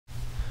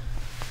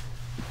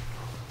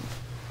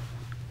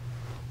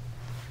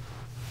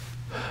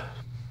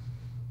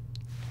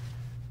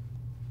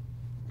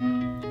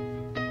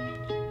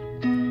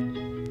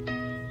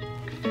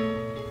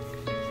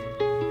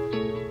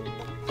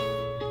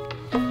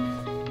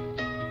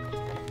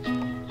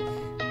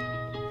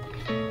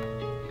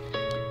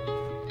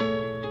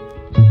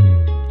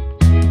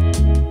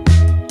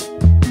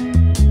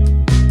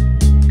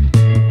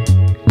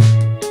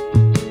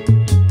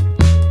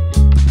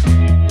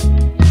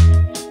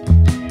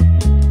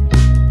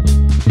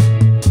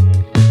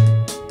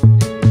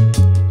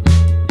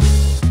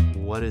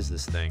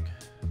this thing?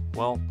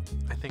 Well,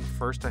 I think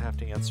first I have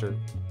to answer,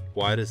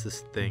 why does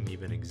this thing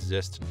even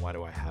exist and why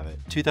do I have it?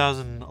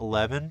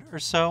 2011 or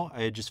so,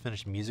 I had just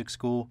finished music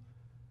school.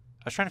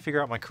 I was trying to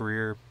figure out my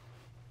career.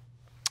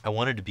 I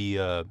wanted to be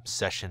a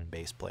session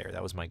bass player.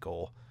 That was my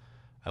goal.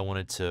 I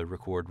wanted to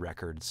record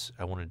records.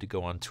 I wanted to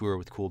go on tour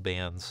with cool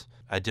bands.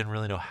 I didn't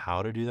really know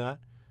how to do that.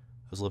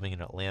 I was living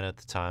in Atlanta at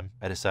the time.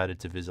 I decided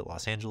to visit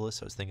Los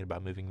Angeles. I was thinking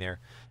about moving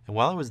there. And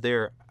while I was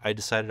there, I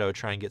decided I would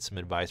try and get some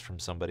advice from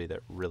somebody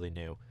that really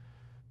knew.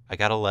 I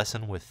got a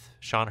lesson with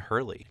Sean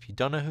Hurley. If you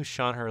don't know who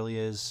Sean Hurley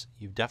is,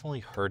 you've definitely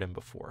heard him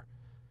before.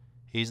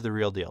 He's the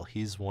real deal.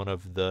 He's one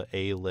of the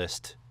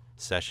A-list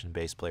session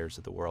bass players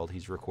of the world.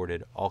 He's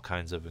recorded all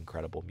kinds of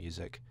incredible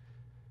music.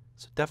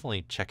 So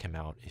definitely check him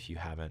out if you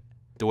haven't.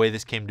 The way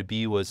this came to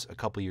be was a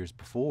couple years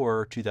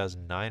before,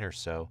 2009 or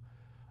so,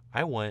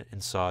 I went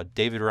and saw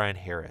David Ryan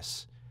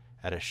Harris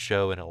at a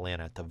show in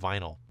Atlanta at the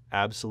Vinyl.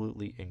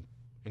 Absolutely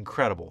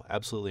incredible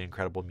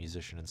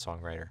musician and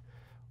songwriter.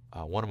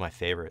 One of my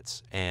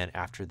favorites. And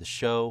after the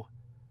show,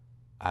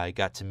 I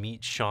got to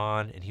meet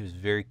Sean, and he was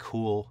very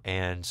cool,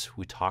 and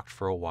we talked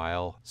for a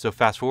while. So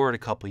fast forward a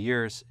couple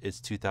years, it's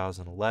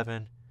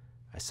 2011.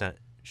 I sent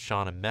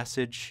Sean a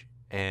message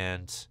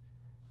and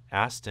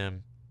asked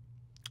him,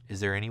 is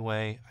there any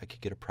way I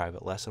could get a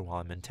private lesson while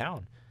I'm in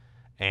town?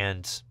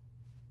 And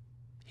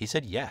he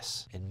said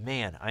yes. And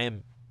man, I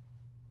am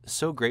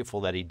so grateful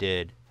that he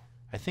did.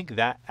 I think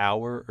that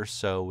hour or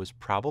so was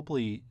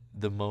probably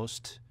the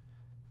most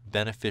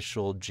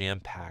beneficial,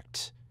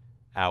 jam-packed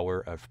hour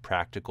of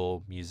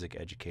practical music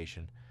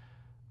education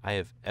I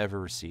have ever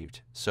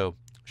received. So,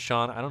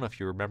 Sean, I don't know if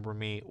you remember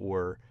me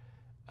or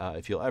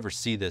if you'll ever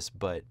see this,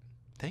 but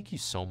thank you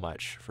so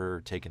much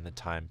for taking the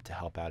time to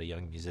help out a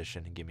young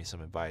musician and give me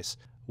some advice.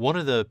 One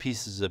of the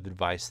pieces of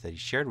advice that he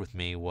shared with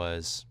me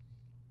was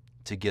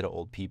to get an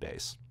old P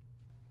bass.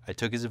 I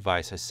took his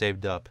advice. I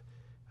saved up.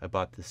 I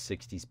bought the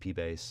 60s P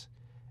bass.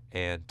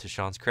 And to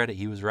Sean's credit,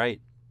 he was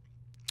right.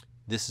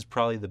 This is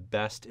probably the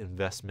best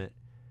investment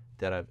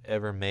that I've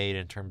ever made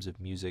in terms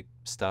of music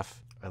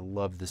stuff. I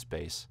love this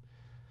bass.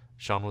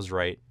 Sean was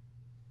right.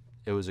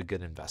 It was a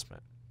good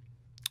investment.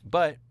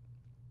 But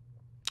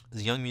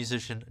as a young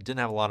musician, I didn't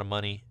have a lot of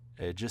money.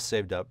 I had just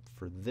saved up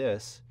for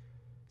this.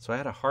 So I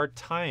had a hard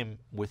time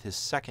with his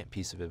second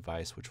piece of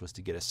advice, which was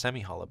to get a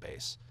semi-hollow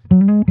bass.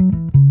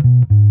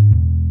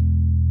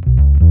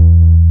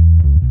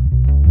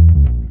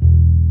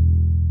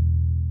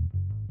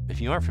 If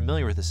you aren't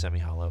familiar with a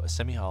semi-hollow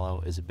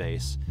is a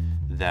bass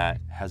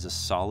that has a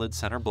solid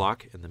center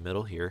block in the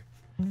middle here,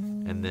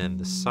 and then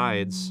the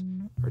sides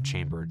are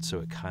chambered,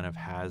 so it kind of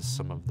has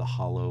some of the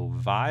hollow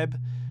vibe,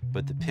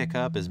 but the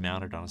pickup is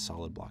mounted on a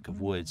solid block of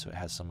wood, so it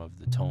has some of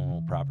the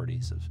tonal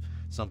properties of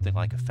something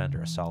like a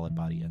Fender, a solid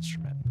body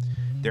instrument.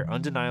 They're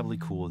undeniably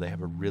cool. They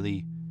have a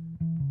really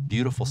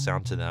beautiful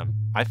sound to them.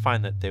 I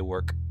find that they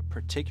work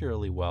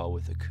particularly well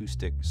with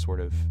acoustic sort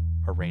of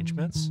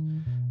arrangements,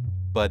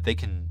 but they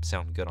can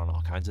sound good on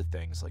all kinds of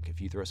things. Like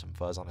if you throw some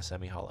fuzz on a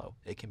semi-hollow,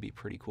 it can be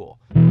pretty cool.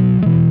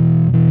 In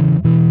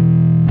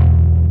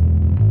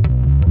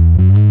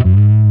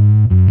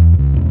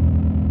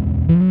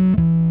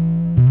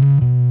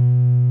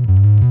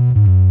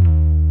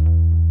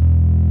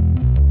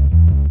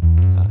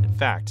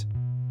fact,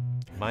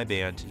 my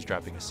band is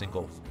dropping a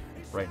single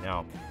right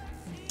now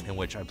in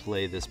which I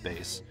play this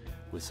bass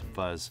with some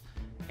fuzz,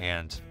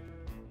 and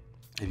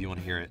if you want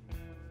to hear it,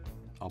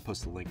 I'll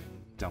post the link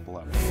down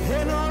below.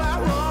 And all I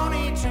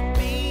wanted to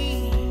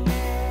be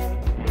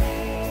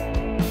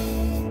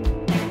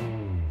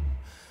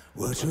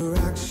was a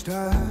rock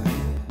star.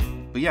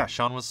 But yeah,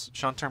 Sean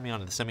turned me on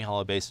to the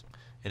semi-hollow bass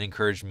and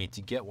encouraged me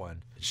to get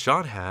one.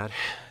 Sean had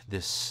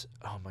this,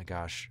 oh my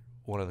gosh,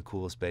 one of the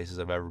coolest basses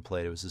I've ever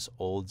played. It was this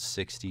old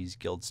 60s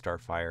Guild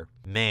Starfire.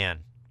 Man,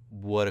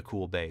 what a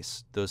cool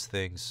bass. Those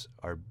things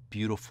are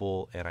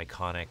beautiful and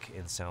iconic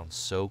and sound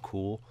so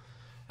cool.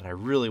 And I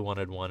really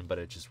wanted one, but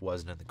it just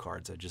wasn't in the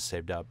cards. I just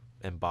saved up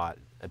and bought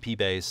a P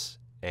bass,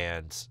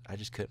 and I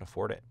just couldn't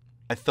afford it.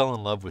 I fell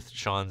in love with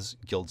Sean's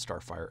Guild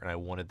Starfire, and I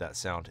wanted that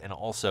sound. And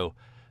also,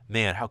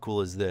 man, how cool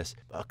is this?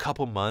 A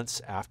couple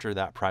months after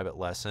that private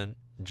lesson,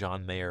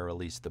 John Mayer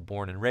released the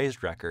Born and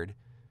Raised record,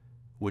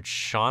 which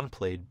Sean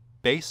played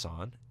bass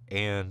on,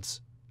 and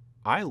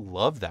I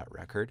love that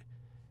record.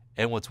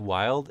 And what's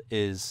wild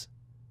is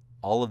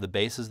all of the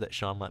basses that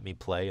Sean let me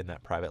play in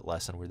that private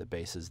lesson were the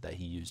basses that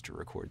he used to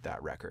record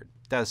that record.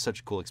 That is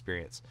such a cool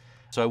experience.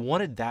 So I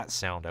wanted that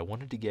sound. I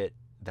wanted to get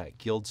that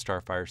Guild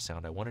Starfire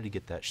sound. I wanted to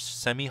get that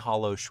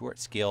semi-hollow short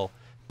scale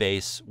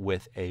bass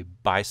with a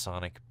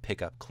Bisonic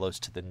pickup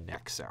close to the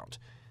neck sound.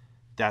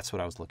 That's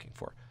what I was looking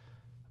for.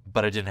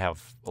 But I didn't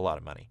have a lot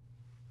of money.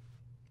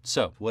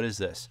 So what is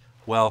this?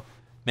 Well,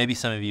 maybe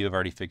some of you have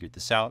already figured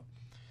this out.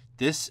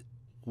 This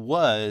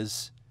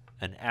was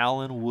an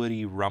Alan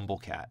Woody Rumble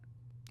Cat.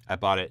 I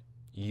bought it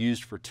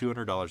used for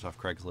 $200 off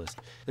Craigslist.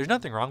 There's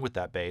nothing wrong with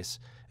that bass.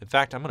 In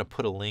fact, I'm going to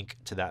put a link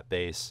to that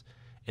bass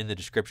in the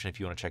description if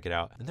you want to check it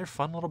out. And they're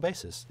fun little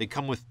basses. They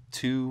come with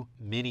 2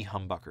 mini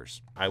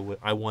humbuckers. I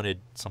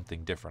wanted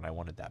something different. I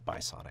wanted that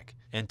Bisonic.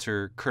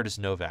 Enter Curtis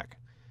Novak.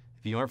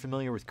 If you aren't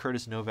familiar with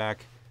Curtis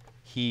Novak,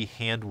 he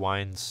hand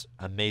winds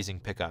amazing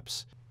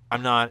pickups.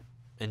 I'm not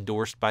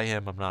endorsed by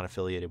him. I'm not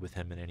affiliated with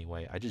him in any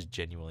way. I just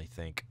genuinely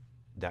think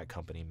that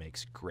company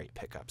makes great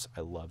pickups.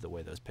 I love the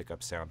way those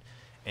pickups sound.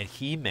 And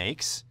he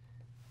makes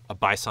a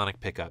Bisonic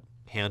pickup,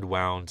 hand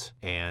wound,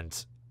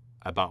 and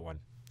I bought one.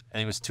 I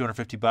think it was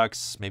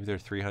 $250. Maybe they're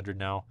 $300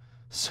 now.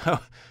 So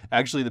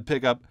actually the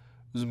pickup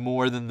was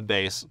more than the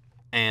bass.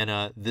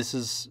 And this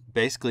is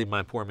basically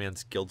my poor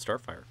man's Guild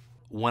Starfire.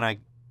 When I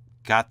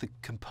got the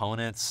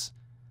components,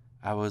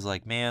 I was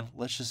like, man,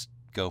 let's just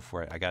go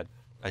for it.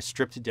 I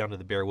stripped it down to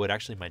the bare wood.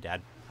 Actually, my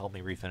dad helped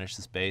me refinish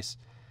this bass.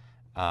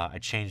 I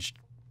changed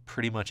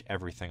pretty much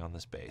everything on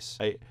this bass.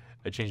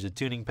 I changed the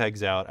tuning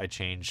pegs out. I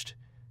changed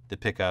the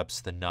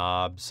pickups, the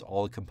knobs,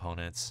 all the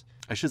components.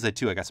 I should say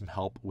too, I got some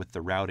help with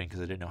the routing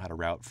because I didn't know how to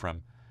route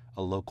from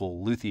a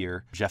local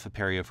luthier, Jeff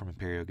Aperio from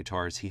Aperio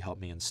Guitars. He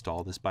helped me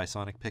install this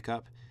Bisonic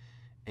pickup.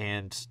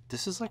 And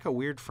this is like a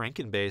weird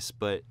Franken bass,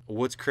 but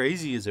what's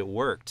crazy is it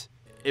worked.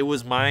 It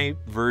was my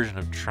version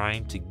of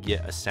trying to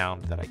get a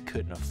sound that I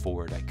couldn't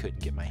afford, I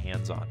couldn't get my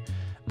hands on.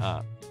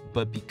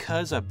 But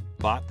because I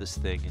bought this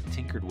thing and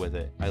tinkered with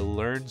it, I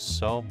learned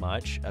so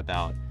much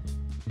about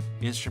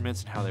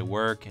instruments and how they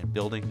work and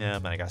building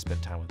them. And I got to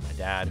spend time with my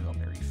dad who helped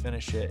me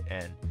refinish it.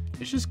 And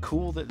it's just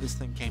cool that this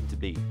thing came to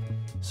be.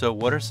 So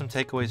what are some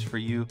takeaways for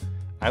you?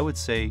 I would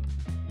say,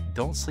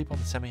 don't sleep on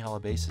the semi-hollow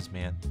basses,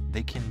 man.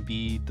 They can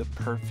be the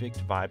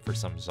perfect vibe for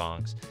some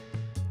songs,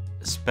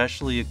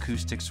 especially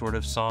acoustic sort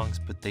of songs,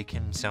 but they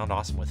can sound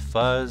awesome with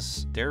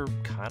fuzz. They're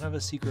kind of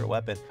a secret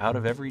weapon. Out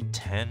of every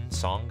 10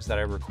 songs that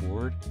I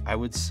record, I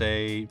would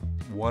say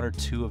 1 or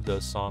 2 of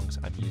those songs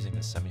I'm using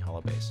the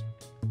semi-hollow bass.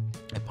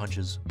 It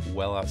punches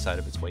well outside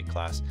of its weight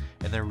class,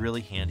 and they're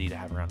really handy to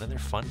have around, and they're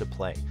fun to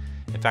play.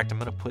 In fact, I'm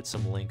going to put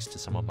some links to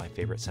some of my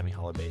favorite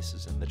semi-hollow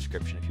basses in the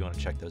description if you want to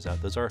check those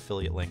out. Those are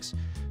affiliate links,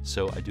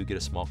 so I do get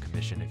a small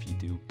commission if you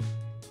do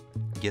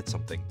get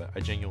something, but I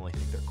genuinely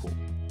think they're cool.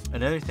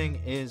 Another thing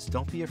is,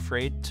 don't be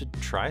afraid to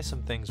try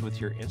some things with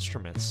your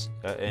instruments.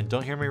 And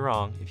don't hear me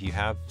wrong, if you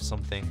have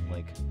something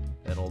like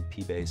an old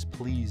P bass,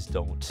 please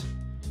don't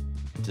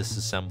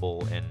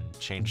disassemble and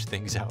change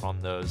things out on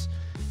those.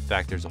 In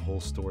fact, there's a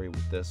whole story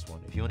with this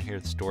one. If you want to hear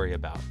the story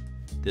about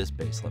this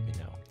bass, let me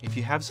know. If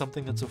you have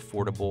something that's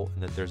affordable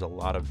and that there's a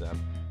lot of them,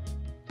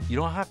 you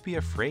don't have to be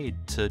afraid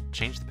to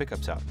change the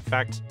pickups out. In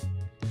fact,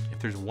 if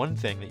there's one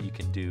thing that you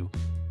can do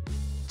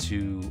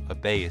to a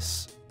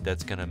bass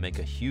that's going to make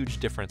a huge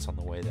difference on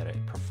the way that it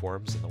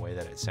performs and the way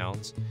that it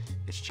sounds,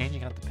 it's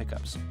changing out the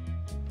pickups.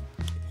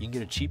 You can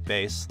get a cheap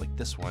bass like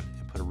this one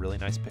and put a really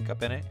nice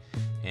pickup in it,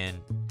 and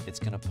it's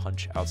going to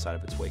punch outside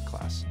of its weight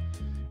class.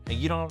 And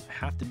you don't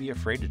have to be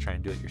afraid to try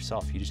and do it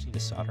yourself. You just need a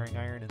soldering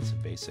iron and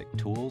some basic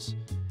tools,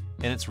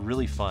 and it's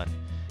really fun.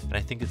 And I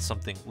think it's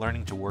something,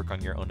 learning to work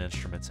on your own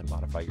instruments and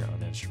modify your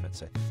own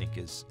instruments, I think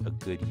is a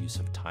good use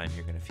of time.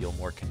 You're going to feel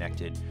more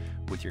connected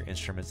with your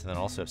instruments, and then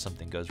also if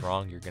something goes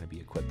wrong, you're going to be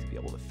equipped to be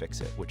able to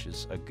fix it, which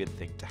is a good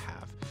thing to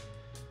have.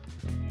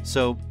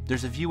 So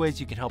there's a few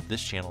ways you can help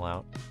this channel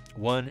out.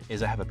 One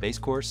is I have a bass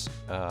course.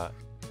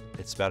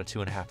 It's about a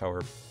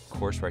 2.5-hour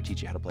course where I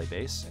teach you how to play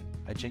bass, and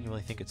I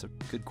genuinely think it's a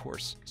good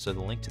course. So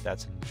the link to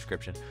that's in the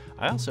description.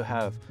 I also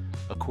have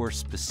a course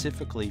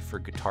specifically for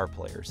guitar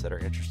players that are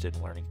interested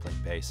in learning playing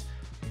bass.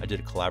 I did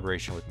a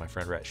collaboration with my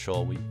friend Rhett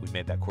Scholl. We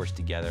made that course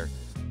together,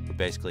 where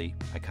basically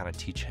I kind of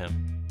teach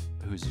him,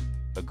 who's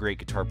a great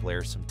guitar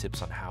player, some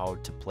tips on how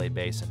to play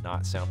bass and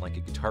not sound like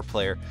a guitar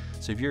player.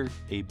 So if you're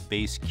a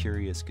bass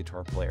curious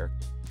guitar player,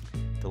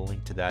 the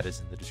link to that is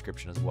in the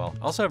description as well.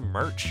 I also have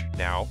merch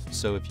now,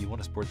 so if you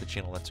want to support the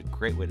channel, that's a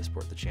great way to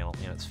support the channel,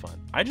 and it's fun.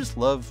 I just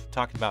love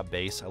talking about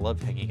bass. I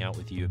love hanging out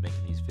with you and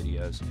making these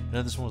videos. I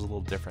know this one was a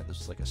little different. This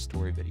was like a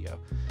story video.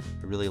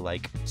 I really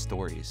like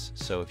stories,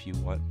 so if you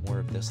want more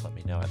of this, let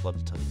me know. I'd love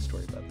to tell you the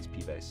story about this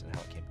P bass and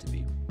how it came to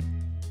be.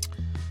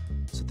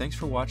 So thanks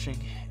for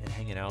watching and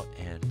hanging out,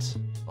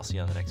 and I'll see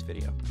you on the next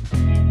video.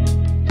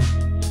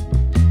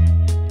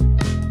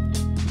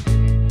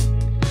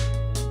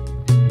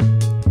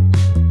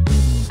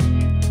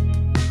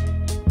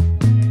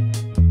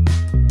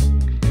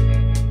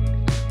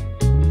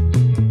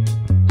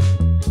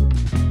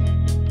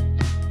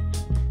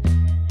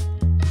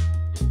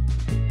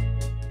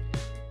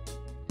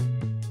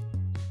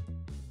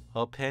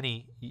 Oh,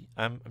 Penny,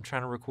 I'm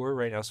trying to record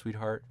right now,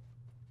 sweetheart.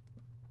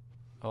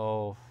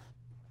 Oh.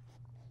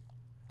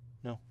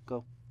 No,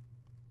 go.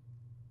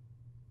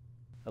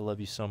 I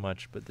love you so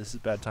much, but this is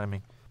bad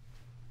timing.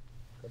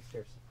 Go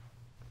upstairs.